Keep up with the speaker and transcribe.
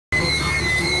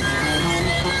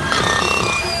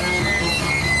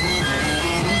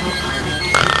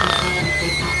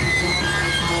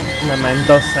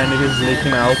mental sanity is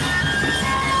leaking out.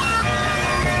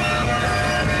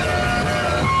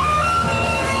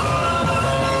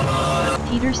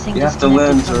 Peter Singh You have to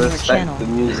learn disconnected to from your respect channel. the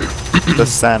music. The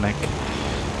Sonic.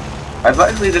 I've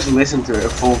actually just listened to it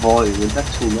at full volume. It's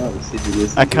actually nice if you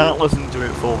listen. I to can't it. listen to it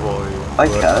full volume. I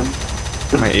but-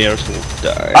 can. My ears will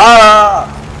die. Ah!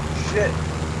 Shit!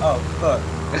 Oh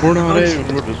fuck. We're not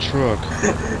aiming with the truck.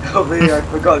 Oh me, I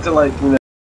forgot to like, you know,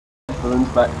 headphones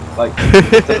back, like,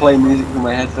 to play music with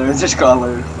my headphones. Just got a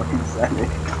load of fucking Sonic.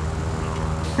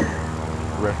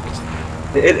 Wrecked.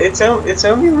 It's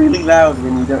only really loud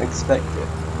when you don't expect it.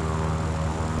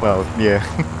 Well, yeah.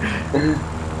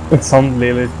 It sounds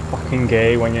really fucking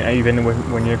gay when you even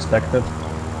when you expect it.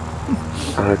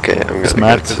 Okay, I'm It's gonna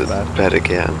mad go 'cause to it's bad. bed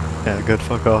again. Yeah, good,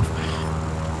 fuck off.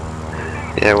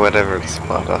 Yeah, whatever, it's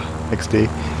Spada. XD.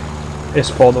 It's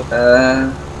spotted.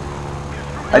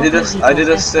 I did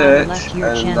a search left your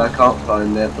and channel. I can't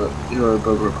find it, but you're a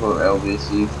bug report LV,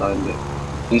 so you find it.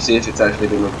 You see if it's actually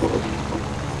been reported.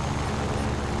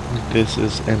 This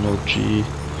is MLG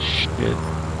shit.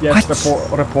 Yes,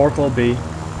 report will be.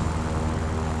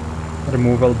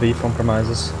 Remove will be from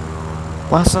premises.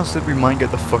 Last time said we might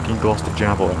get the fucking Gloucester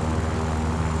Javelin.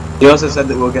 He also said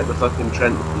that we'll get the fucking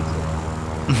Trent.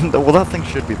 Well, that thing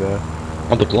should be there.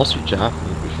 On the Glossy Javelin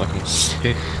would be fucking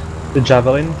sick. The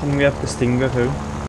javelin, can we have the stinger too?